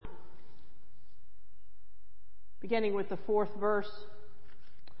beginning with the fourth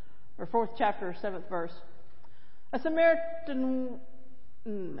chapter, 7th verse. A Samaritan,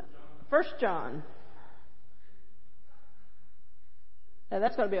 1 John. Now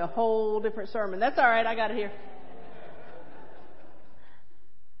that's going to be a whole different sermon. That's all right, I got it here.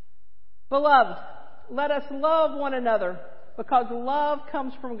 Beloved, let us love one another, because love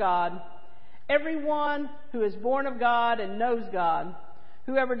comes from God. Everyone who is born of God and knows God.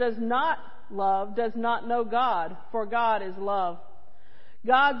 Whoever does not love does not know God, for God is love.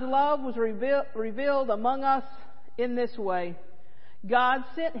 God's love was revealed among us in this way. God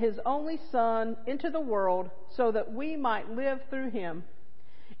sent His only Son into the world so that we might live through Him.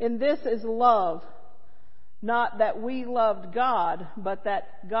 In this is love, not that we loved God, but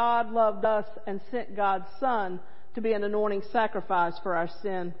that God loved us and sent God's Son to be an anointing sacrifice for our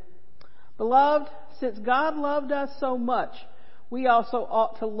sin. Beloved, since God loved us so much, we also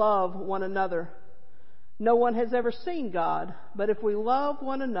ought to love one another. No one has ever seen God, but if we love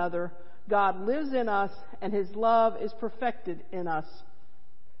one another, God lives in us and His love is perfected in us.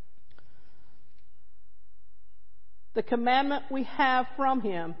 The commandment we have from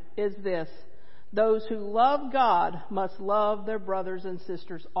Him is this: those who love God must love their brothers and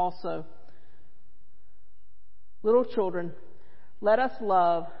sisters also. Little children, let us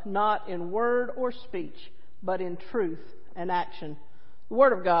love not in word or speech, but in truth and action. The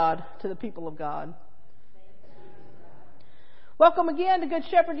Word of God to the people of God. Welcome again to Good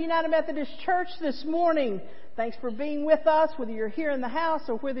Shepherd United Methodist Church this morning. Thanks for being with us, whether you're here in the house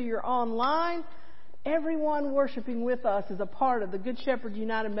or whether you're online. Everyone worshiping with us is a part of the Good Shepherd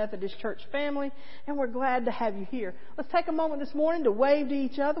United Methodist Church family, and we're glad to have you here. Let's take a moment this morning to wave to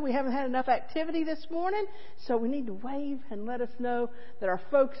each other. We haven't had enough activity this morning, so we need to wave and let us know that our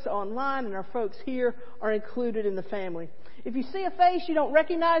folks online and our folks here are included in the family. If you see a face you don't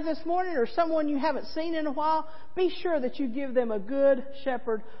recognize this morning or someone you haven't seen in a while, be sure that you give them a Good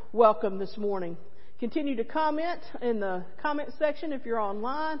Shepherd welcome this morning. Continue to comment in the comment section if you're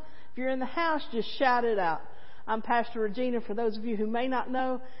online. If you're in the house, just shout it out. I'm Pastor Regina, for those of you who may not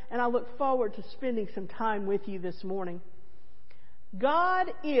know, and I look forward to spending some time with you this morning.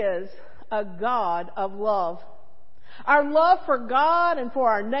 God is a God of love. Our love for God and for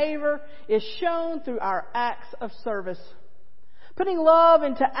our neighbor is shown through our acts of service. Putting love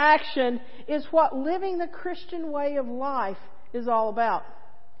into action is what living the Christian way of life is all about.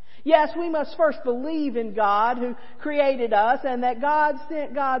 Yes, we must first believe in God who created us and that God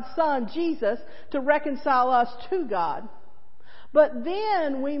sent God's Son, Jesus, to reconcile us to God. But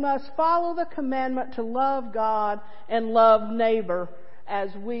then we must follow the commandment to love God and love neighbor as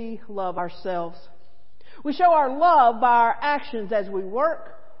we love ourselves. We show our love by our actions as we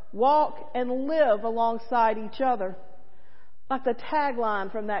work, walk, and live alongside each other. Like the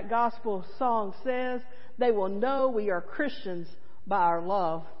tagline from that gospel song says, they will know we are Christians by our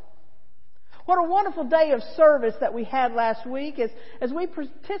love. What a wonderful day of service that we had last week as we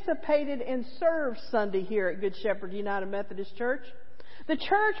participated in Serve Sunday here at Good Shepherd United Methodist Church. The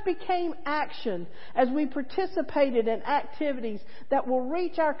church became action as we participated in activities that will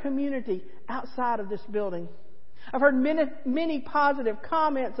reach our community outside of this building. I've heard many positive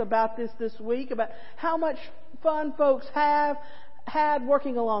comments about this week, about how much fun folks had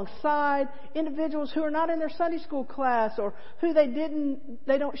working alongside individuals who are not in their Sunday school class or who they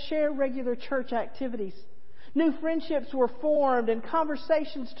don't share regular church activities. New friendships were formed and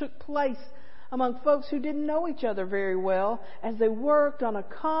conversations took place among folks who didn't know each other very well as they worked on a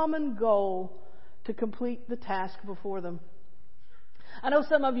common goal to complete the task before them. I know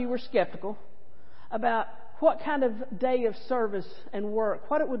some of you were skeptical about what kind of day of service and work,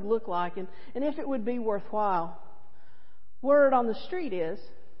 what it would look like, and if it would be worthwhile. Word on the street is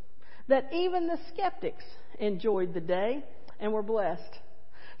that even the skeptics enjoyed the day and were blessed.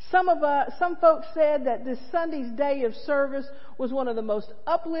 Some folks said that this Sunday's day of service was one of the most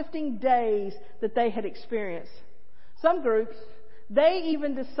uplifting days that they had experienced. Some groups, they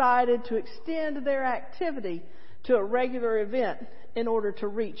even decided to extend their activity to a regular event in order to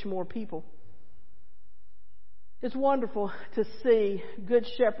reach more people. It's wonderful to see Good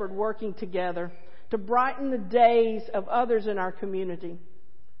Shepherd working together to brighten the days of others in our community.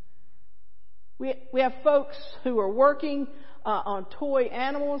 We have folks who are working on toy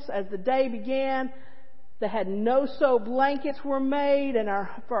animals as the day began. They had no-sew blankets were made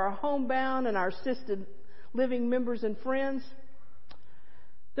for our homebound and our assisted living members and friends.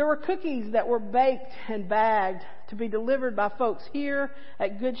 There were cookies that were baked and bagged to be delivered by folks here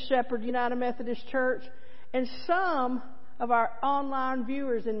at Good Shepherd United Methodist Church. And some of our online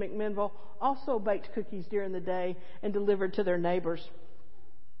viewers in McMinnville also baked cookies during the day and delivered to their neighbors.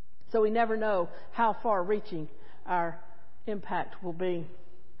 So we never know how far-reaching our impact will be.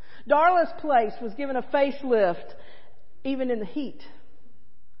 Darla's Place was given a facelift even in the heat.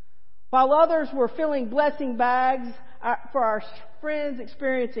 While others were filling blessing bags for our friends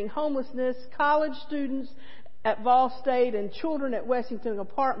experiencing homelessness, college students at Vol State and children at Wessington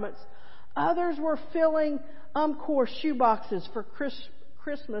Apartments, others were filling Umpqua shoeboxes for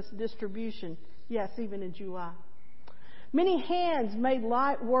Christmas distribution. Yes, even in July. Many hands made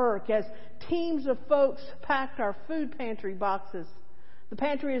light work as teams of folks packed our food pantry boxes. The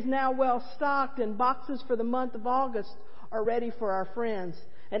pantry is now well stocked and boxes for the month of August are ready for our friends.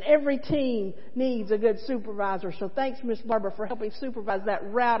 And every team needs a good supervisor. So thanks, Miss Barbara, for helping supervise that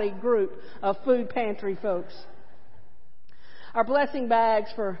rowdy group of food pantry folks. Our blessing bags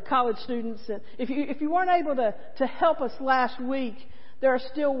for college students. If you weren't able to help us last week, there are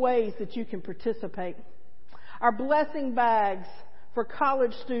still ways that you can participate. Our blessing bags for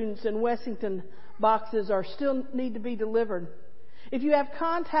college students in Wessington boxes are still need to be delivered. If you have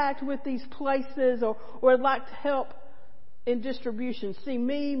contact with these places or would like to help in distribution, see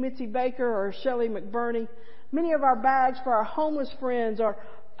me, Mitzi Baker, or Shelley McBurney. Many of our bags for our homeless friends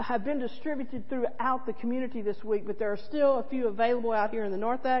have been distributed throughout the community this week, but there are still a few available out here in the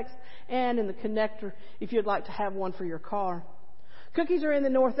Northex and in the connector if you'd like to have one for your car. Cookies are in the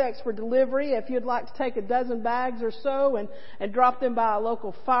Northex for delivery. If you'd like to take a dozen bags or so and drop them by a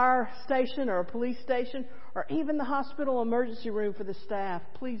local fire station or a police station or even the hospital emergency room for the staff,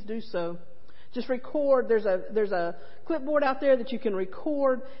 please do so. Just record. There's a clipboard out there that you can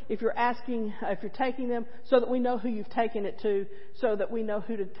record if you're taking them, so that we know who you've taken it to, so that we know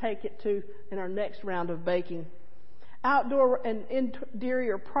who to take it to in our next round of baking. Outdoor and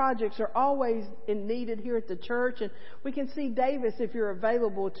interior projects are always needed here at the church, and we can see Davis, if you're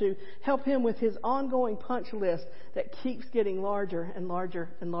available, to help him with his ongoing punch list that keeps getting larger and larger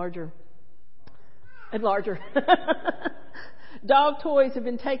and larger and larger. Dog toys have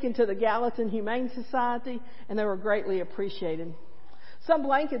been taken to the Gallatin Humane Society, and they were greatly appreciated. Some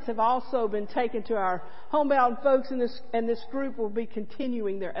blankets have also been taken to our homebound folks, and this group will be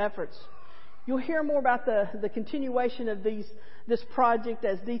continuing their efforts. You'll hear more about the continuation of this project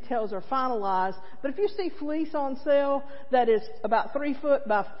as details are finalized. But if you see fleece on sale that is about 3 foot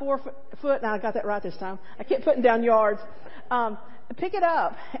by 4 foot, now I got that right this time. I kept putting down yards. Pick it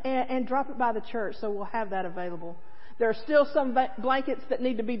up and drop it by the church, so we'll have that available. There are still some blankets that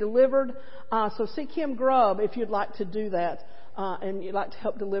need to be delivered, so see Kim Grubb if you'd like to do that and you'd like to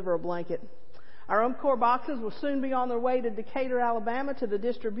help deliver a blanket. Our Umpqua boxes will soon be on their way to Decatur, Alabama, to the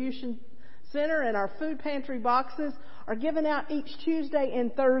distribution center, and our food pantry boxes are given out each Tuesday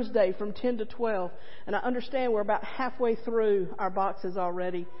and Thursday from 10 to 12. And I understand we're about halfway through our boxes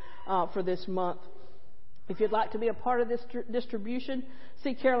already for this month. If you'd like to be a part of this distribution,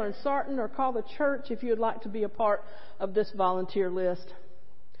 see Carolyn Sarton or call the church if you'd like to be a part of this volunteer list.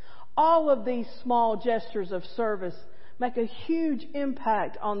 All of these small gestures of service make a huge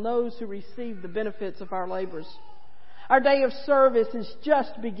impact on those who receive the benefits of our labors. Our day of service is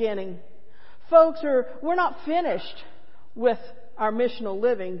just beginning. Folks, we're not finished with our missional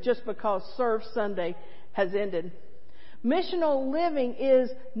living just because Serve Sunday has ended. Missional living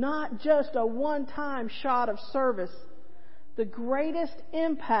is not just a one-time shot of service. The greatest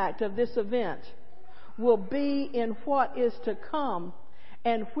impact of this event will be in what is to come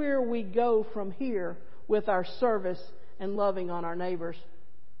and where we go from here with our service and loving on our neighbors.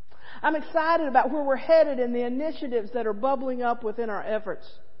 I'm excited about where we're headed and the initiatives that are bubbling up within our efforts.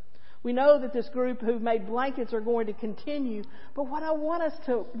 We know that this group who made blankets are going to continue, but what I want us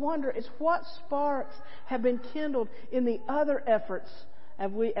to wonder is what sparks have been kindled in the other efforts as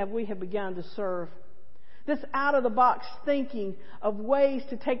we have begun to serve. This out-of-the-box thinking of ways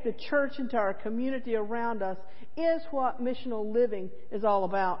to take the church into our community around us is what missional living is all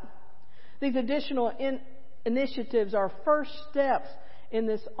about. These additional initiatives are first steps in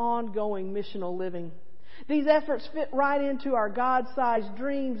this ongoing missional living. These efforts fit right into our God-sized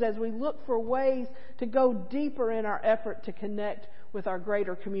dreams as we look for ways to go deeper in our effort to connect with our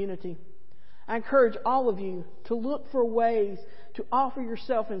greater community. I encourage all of you to look for ways to offer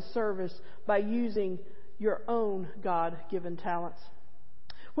yourself in service by using your own God-given talents.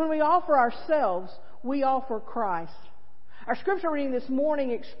 When we offer ourselves, we offer Christ. Our scripture reading this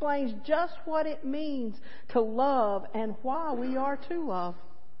morning explains just what it means to love and why we are to love.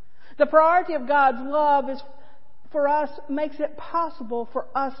 The priority of God's love is for us, makes it possible for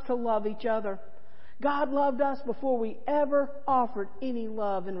us to love each other. God loved us before we ever offered any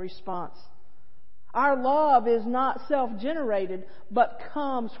love in response. Our love is not self-generated, but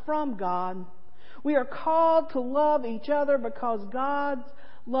comes from God. We are called to love each other because God's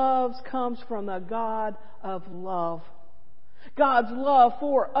loves comes from the God of love. God's love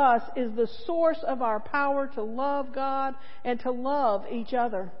for us is the source of our power to love God and to love each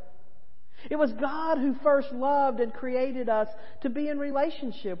other. It was God who first loved and created us to be in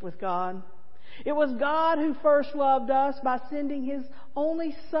relationship with God. It was God who first loved us by sending His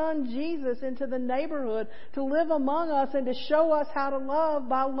only Son, Jesus, into the neighborhood to live among us and to show us how to love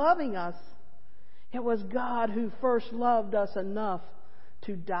by loving us. It was God who first loved us enough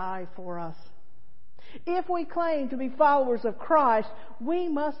to die for us. If we claim to be followers of Christ, we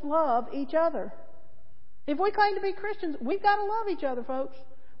must love each other. If we claim to be Christians, we've got to love each other, folks.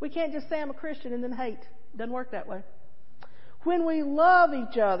 We can't just say I'm a Christian and then hate. It doesn't work that way. When we love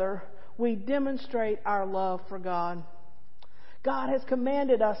each other, we demonstrate our love for God. God has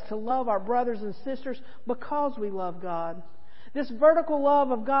commanded us to love our brothers and sisters because we love God. This vertical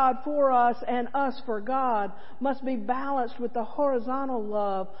love of God for us and us for God must be balanced with the horizontal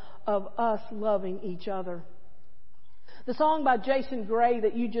love of us loving each other. The song by Jason Gray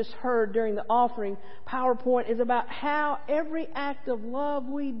that you just heard during the offering PowerPoint is about how every act of love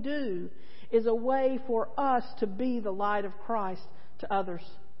we do is a way for us to be the light of Christ to others.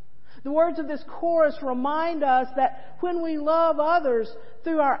 The words of this chorus remind us that when we love others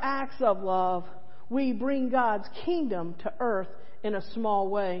through our acts of love, we bring God's kingdom to earth in a small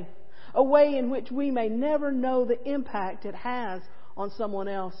way, a way in which we may never know the impact it has on someone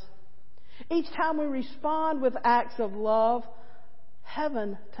else. Each time we respond with acts of love,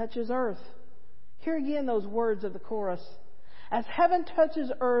 heaven touches earth. Hear again those words of the chorus. As heaven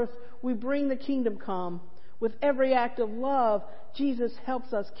touches earth, we bring the kingdom come. With every act of love, Jesus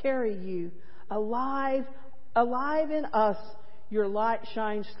helps us carry you. Alive in us, your light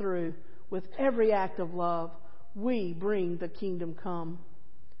shines through. With every act of love, we bring the kingdom come.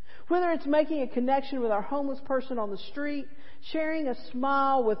 Whether it's making a connection with our homeless person on the street, sharing a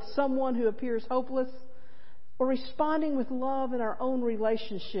smile with someone who appears hopeless, or responding with love in our own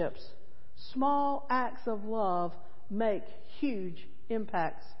relationships, small acts of love make huge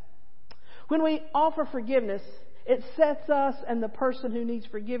impacts. When we offer forgiveness, it sets us and the person who needs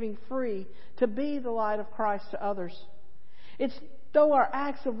forgiving free to be the light of Christ to others. It's through our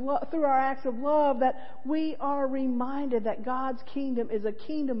acts of love that we are reminded that God's kingdom is a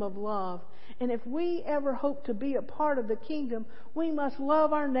kingdom of love. And if we ever hope to be a part of the kingdom, we must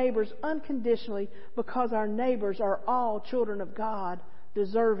love our neighbors unconditionally because our neighbors are all children of God,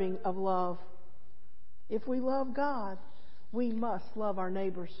 deserving of love. If we love God, we must love our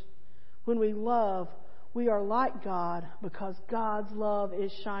neighbors. When we love, we are like God because God's love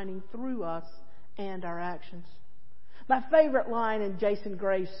is shining through us and our actions. My favorite line in Jason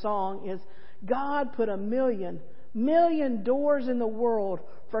Gray's song is, God put a million doors in the world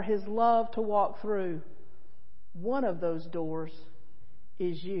for His love to walk through. One of those doors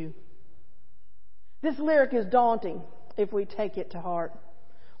is you. This lyric is daunting if we take it to heart.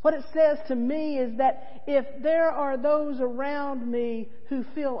 What it says to me is that if there are those around me who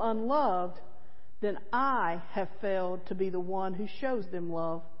feel unloved, then I have failed to be the one who shows them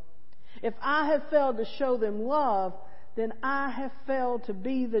love. If I have failed to show them love, then I have failed to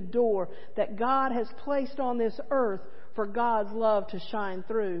be the door that God has placed on this earth for God's love to shine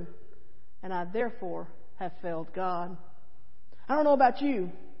through. And I therefore have failed God. I don't know about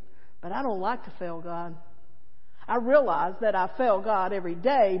you, but I don't like to fail God. I realize that I fail God every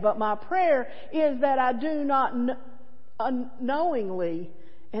day, but my prayer is that I do not unknowingly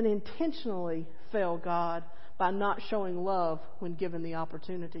and intentionally fail God by not showing love when given the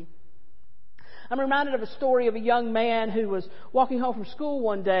opportunity. I'm reminded of a story of a young man who was walking home from school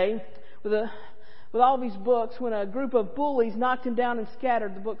one day with all these books when a group of bullies knocked him down and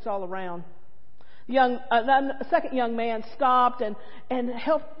scattered the books all around. The second young man stopped and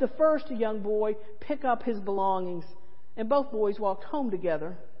helped the first young boy pick up his belongings. And both boys walked home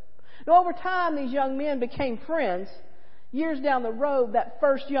together. Now, over time, these young men became friends. Years down the road, that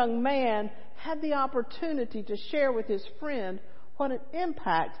first young man had the opportunity to share with his friend what an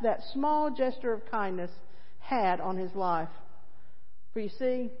impact that small gesture of kindness had on his life. For you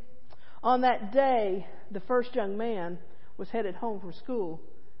see, on that day, the first young man was headed home from school.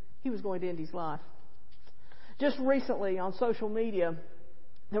 He was going to end his life. Just recently on social media,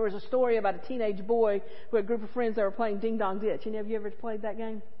 there was a story about a teenage boy who had a group of friends that were playing Ding Dong Ditch. Any of you ever played that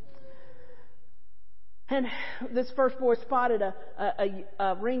game? And this first boy spotted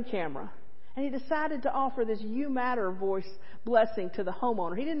a Ring camera. And he decided to offer this You Matter voice blessing to the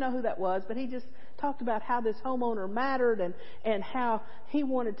homeowner. He didn't know who that was, but he just talked about how this homeowner mattered and how he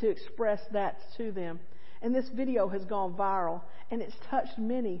wanted to express that to them. And this video has gone viral, and it's touched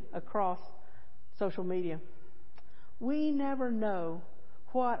many across social media. We never know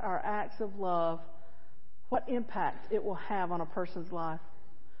what our acts of love, what impact it will have on a person's life.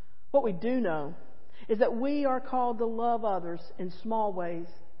 What we do know is that we are called to love others in small ways,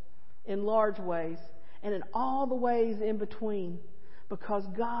 in large ways, and in all the ways in between, because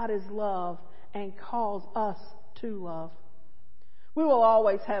God is love and calls us to love. We will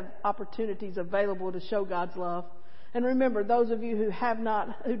always have opportunities available to show God's love. And remember, those of you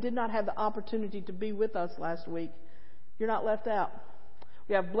who did not have the opportunity to be with us last week, you're not left out.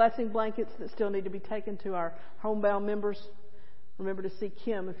 We have blessing blankets that still need to be taken to our homebound members. Remember to see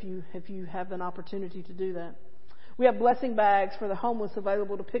Kim if you have an opportunity to do that. We have blessing bags for the homeless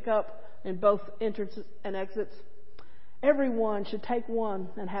available to pick up in both entrances and exits. Everyone should take one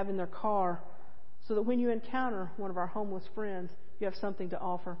and have in their car so that when you encounter one of our homeless friends, you have something to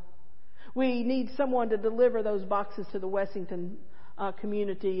offer. We need someone to deliver those boxes to the Wessington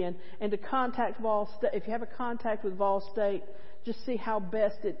community and to contact Vol State. If you have a contact with Vol State, just see how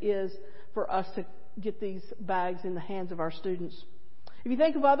best it is for us to get these bags in the hands of our students. If you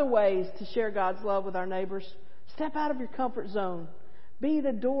think of other ways to share God's love with our neighbors, step out of your comfort zone. Be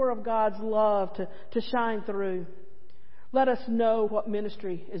the door of God's love to shine through. Let us know what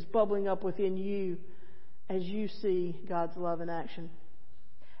ministry is bubbling up within you as you see God's love in action.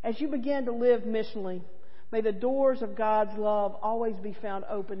 As you begin to live missionally, may the doors of God's love always be found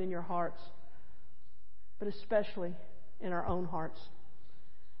open in your hearts, but especially in our own hearts.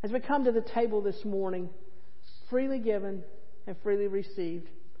 As we come to the table this morning, freely given and freely received,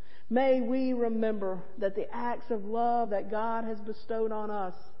 may we remember that the acts of love that God has bestowed on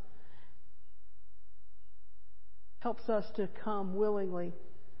us helps us to come willingly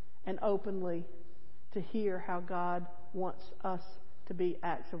and openly to hear how God wants us to be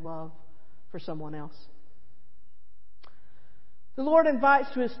acts of love for someone else. The Lord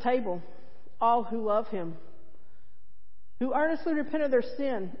invites to His table all who love Him, who earnestly repent of their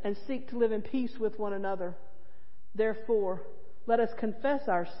sin and seek to live in peace with one another. Therefore, let us confess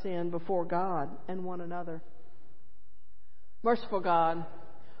our sin before God and one another. Merciful God,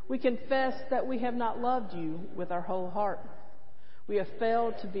 we confess that we have not loved You with our whole heart. We have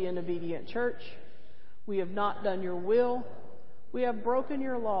failed to be an obedient church. We have not done Your will. We have broken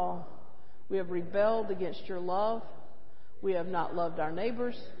Your law. We have rebelled against Your love. We have not loved our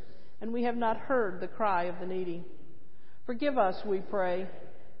neighbors, and we have not heard the cry of the needy. Forgive us, we pray.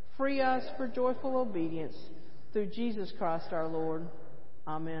 Free us for joyful obedience through Jesus Christ our Lord.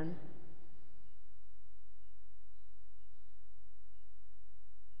 Amen.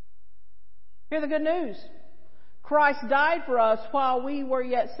 Hear the good news. Christ died for us while we were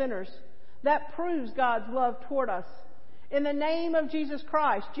yet sinners. That proves God's love toward us. In the name of Jesus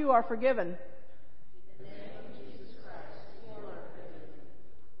Christ, you are forgiven. In the name of Jesus Christ, you are forgiven.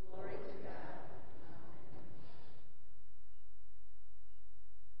 Glory to God.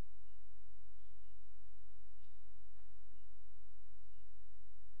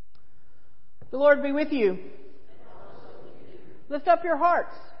 The Lord be with you. And also with you. Lift up your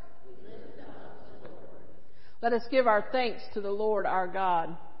hearts. We lift them up to the Lord. Let us give our thanks to the Lord our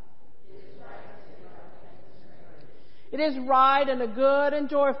God. It is right and a good and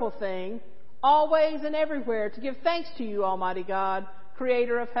joyful thing, always and everywhere, to give thanks to You, Almighty God,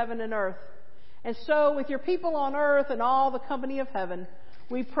 Creator of heaven and earth. And so, with Your people on earth and all the company of heaven,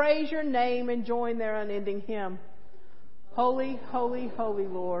 we praise Your name and join their unending hymn. Holy, holy, holy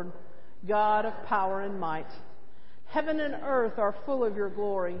Lord, God of power and might. Heaven and earth are full of Your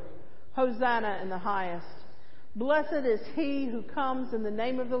glory. Hosanna in the highest. Blessed is He who comes in the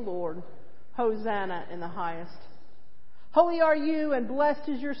name of the Lord. Hosanna in the highest. Holy are You, and blessed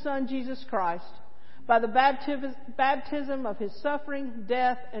is Your Son, Jesus Christ. By the baptism of His suffering,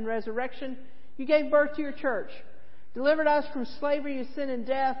 death, and resurrection, You gave birth to Your church, delivered us from slavery to sin and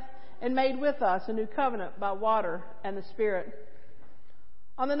death, and made with us a new covenant by water and the Spirit.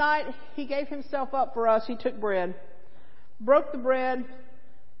 On the night He gave Himself up for us, He took bread, broke the bread,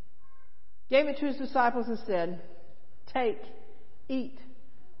 gave it to His disciples, and said, "Take, eat.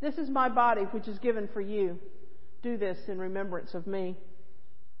 This is My body, which is given for you. Do this in remembrance of Me."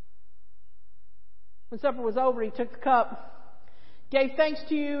 When supper was over, He took the cup, gave thanks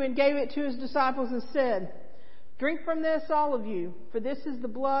to You, and gave it to His disciples and said, "Drink from this, all of you, for this is the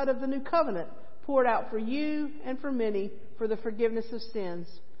blood of the new covenant, poured out for you and for many for the forgiveness of sins.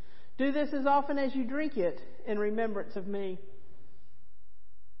 Do this as often as you drink it in remembrance of Me."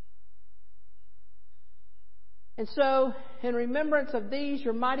 And so, in remembrance of these,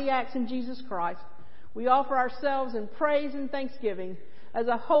 Your mighty acts in Jesus Christ, we offer ourselves in praise and thanksgiving as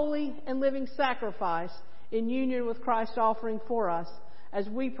a holy and living sacrifice in union with Christ's offering for us as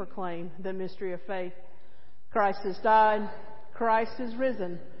we proclaim the mystery of faith. Christ has died. Christ is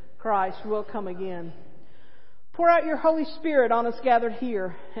risen. Christ will come again. Pour out your Holy Spirit on us gathered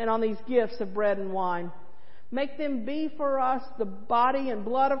here and on these gifts of bread and wine. Make them be for us the body and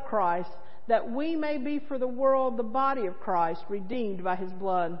blood of Christ, that we may be for the world the body of Christ, redeemed by His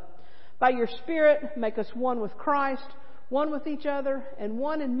blood. By your Spirit, make us one with Christ, one with each other, and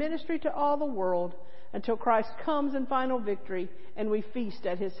one in ministry to all the world, until Christ comes in final victory and we feast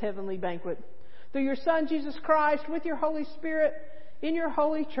at His heavenly banquet. Through your Son, Jesus Christ, with your Holy Spirit, in your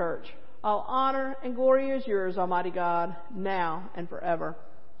holy church, all honor and glory is yours, Almighty God, now and forever.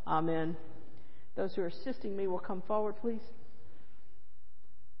 Amen. Those who are assisting me will come forward, please.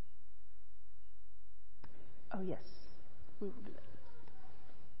 Oh, yes. We will do that.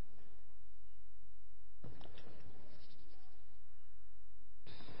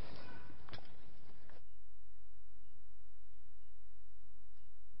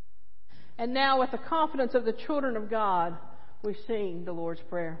 And now, with the confidence of the children of God, we sing the Lord's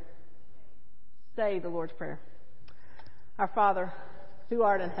Prayer. Say the Lord's Prayer. Our Father, who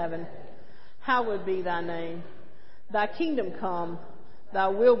art in heaven, hallowed be thy name. Thy kingdom come, thy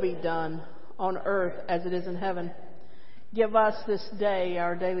will be done, on earth as it is in heaven. Give us this day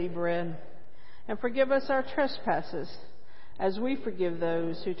our daily bread, and forgive us our trespasses, as we forgive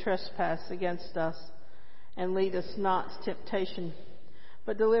those who trespass against us. And lead us not to temptation,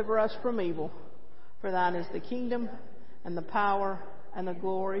 but deliver us from evil. For thine is the kingdom, and the power, and the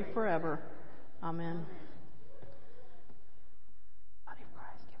glory forever. Amen. Body of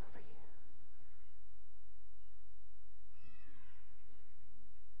Christ, give it for you.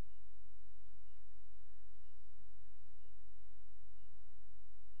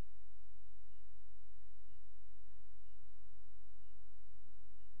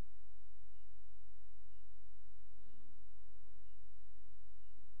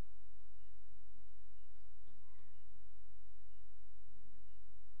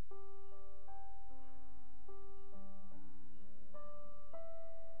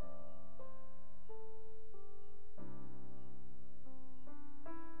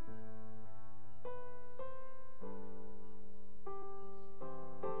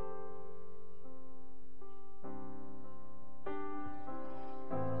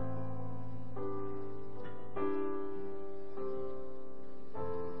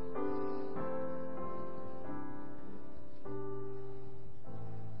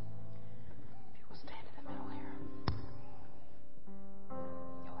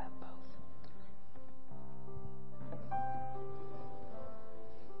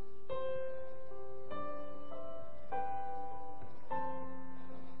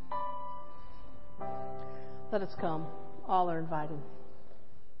 Let us come. All are invited.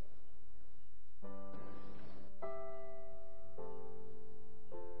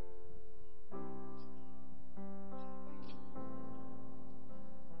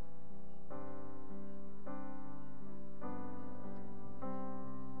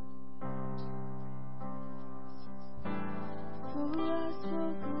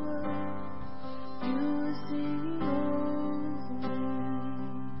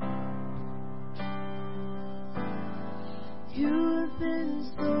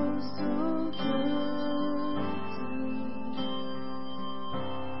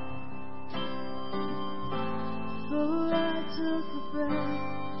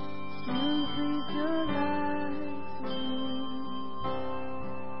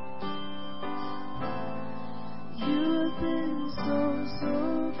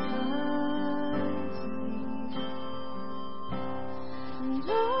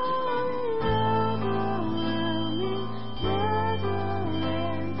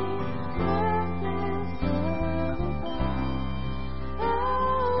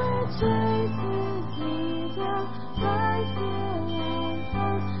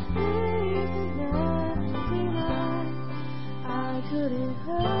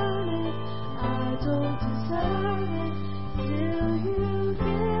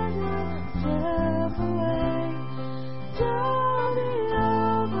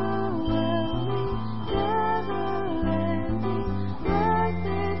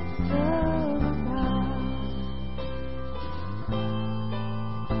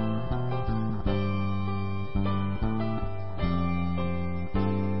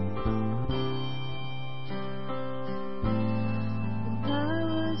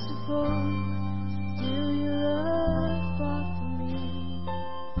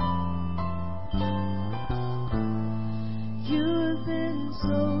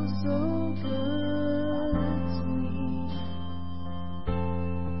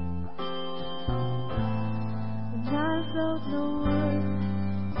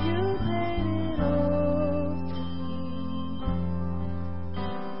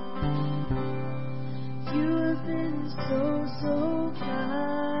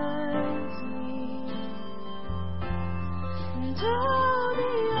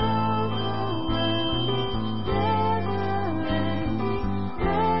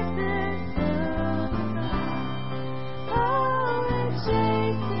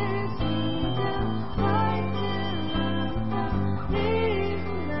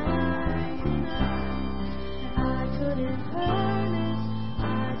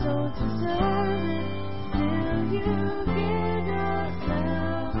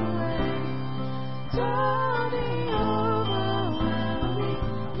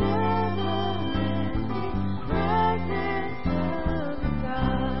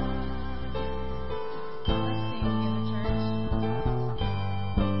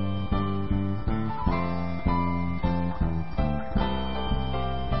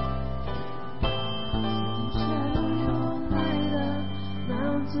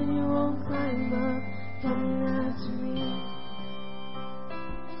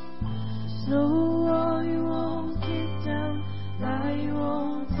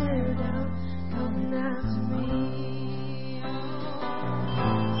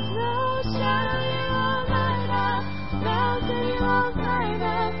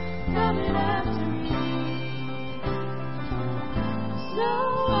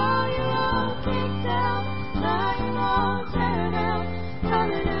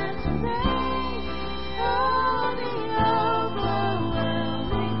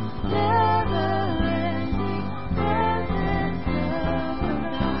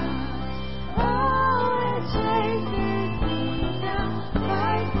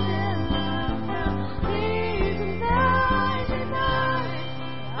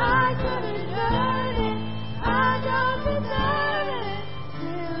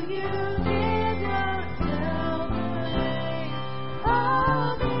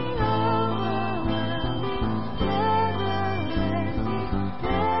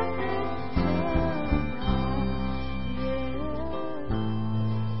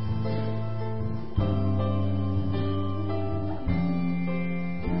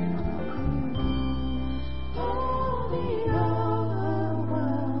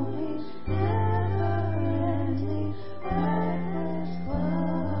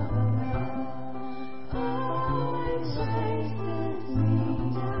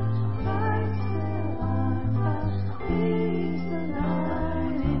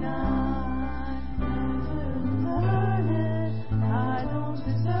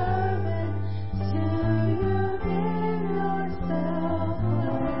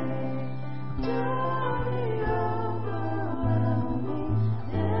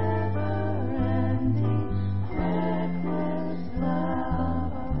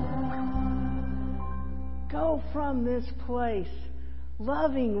 From this place,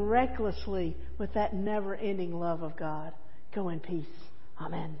 loving recklessly with that never-ending love of God. Go in peace.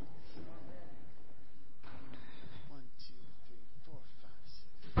 Amen.